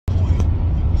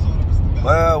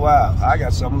wow. I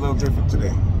got something a little different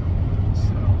today.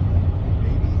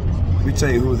 Let me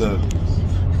tell you who the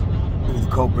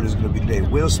culprit is going to be today.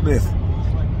 Will Smith.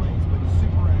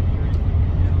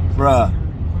 Bruh.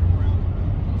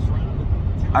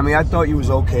 I mean, I thought you was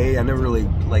okay. I never really,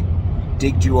 like,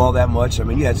 digged you all that much. I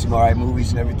mean, you had some alright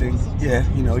movies and everything. Yeah,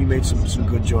 you know, you made some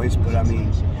good joints, but I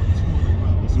mean,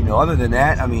 you know, other than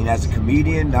that, I mean, as a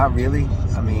comedian, not really.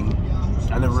 I mean,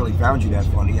 I never really found you that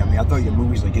funny. I mean, I thought your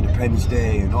movies like Independence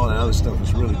Day and all that other stuff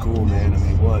was really cool, man. I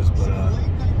mean, it was, but,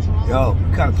 yo,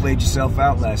 you kind of played yourself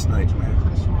out last night, man.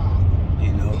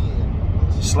 You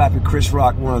know, slapping Chris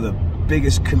Rock, one of the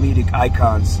biggest comedic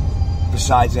icons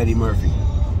besides Eddie Murphy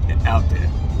out there.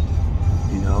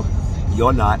 You know,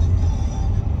 you're not.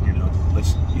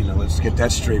 Let's get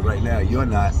that straight right now. You're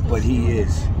not, but he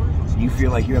is. You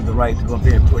feel like you have the right to go up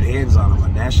there and put hands on him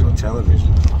on national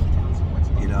television.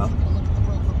 You know,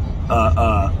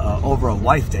 over a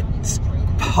wife that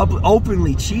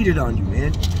openly cheated on you,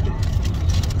 man.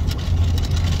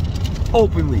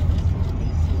 Openly.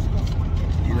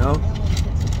 You know?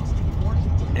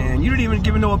 And you didn't even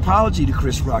give no apology to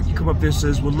Chris Rock. You come up there and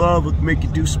says, well, love will make you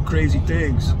do some crazy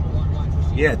things.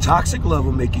 Yeah, toxic love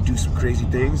will make you do some crazy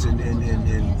things and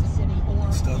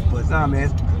stuff. But nah, man,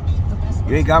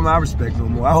 you ain't got my respect no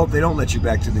more. I hope they don't let you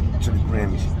back to the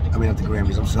Grammys. I mean, not the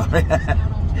Grammys, I'm sorry.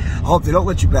 I hope they don't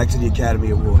let you back to the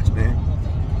Academy Awards, man.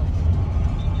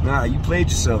 Nah, you played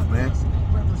yourself, man.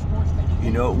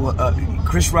 You know,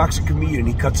 Chris Rock's a comedian.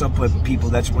 He cuts up with people.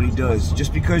 That's what he does.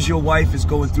 Just because your wife is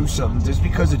going through something, just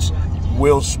because it's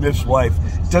Will Smith's wife,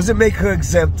 doesn't make her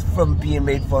exempt from being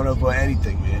made fun of or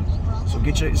anything, man. So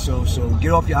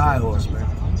get off your high horse, man.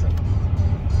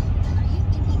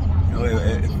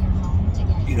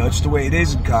 You know, it's the way it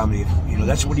is in comedy. You know,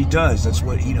 that's what he does. That's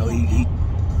what, you know,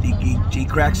 he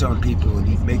cracks on people, and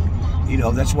you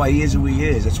know, that's why he is who he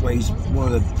is. That's why he's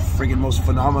one of the friggin' most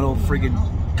phenomenal friggin'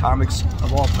 comics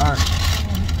of all time.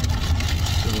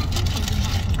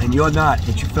 So, and you're not,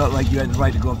 but you felt like you had the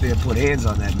right to go up there and put hands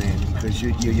on that man because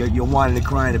you're whining and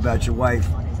crying about your wife.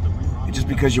 Just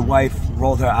because your wife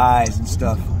rolled her eyes and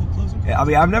stuff. I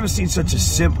mean, I've never seen such a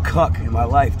simp cuck in my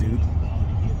life, dude.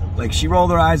 Like, she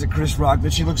rolled her eyes at Chris Rock, then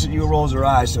she looks at you and rolls her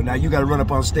eyes, so now you gotta run up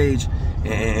on stage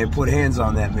and put hands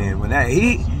on that man. When that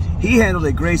he handled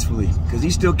it gracefully, because he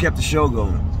still kept the show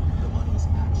going.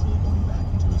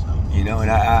 You know,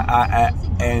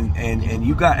 and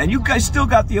you guys still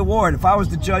got the award. If I was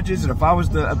the judges and if I was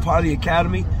a part of the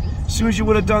Academy, as soon as you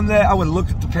would have done that, I would have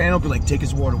looked at the panel and be like, take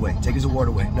his award away. Take his award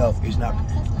away. No, he's not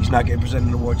getting presented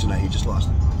an award tonight. He just lost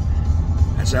it.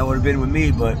 That's how it would have been with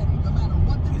me, but,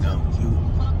 you know,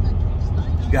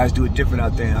 you guys do it different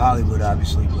out there in Hollywood,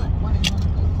 obviously, but,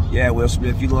 yeah, Will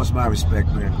Smith, you lost my respect,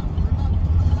 man.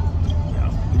 You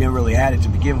know, you never really had it to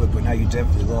begin with, but now you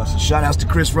definitely lost it. Shout outs to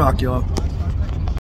Chris Rock, y'all.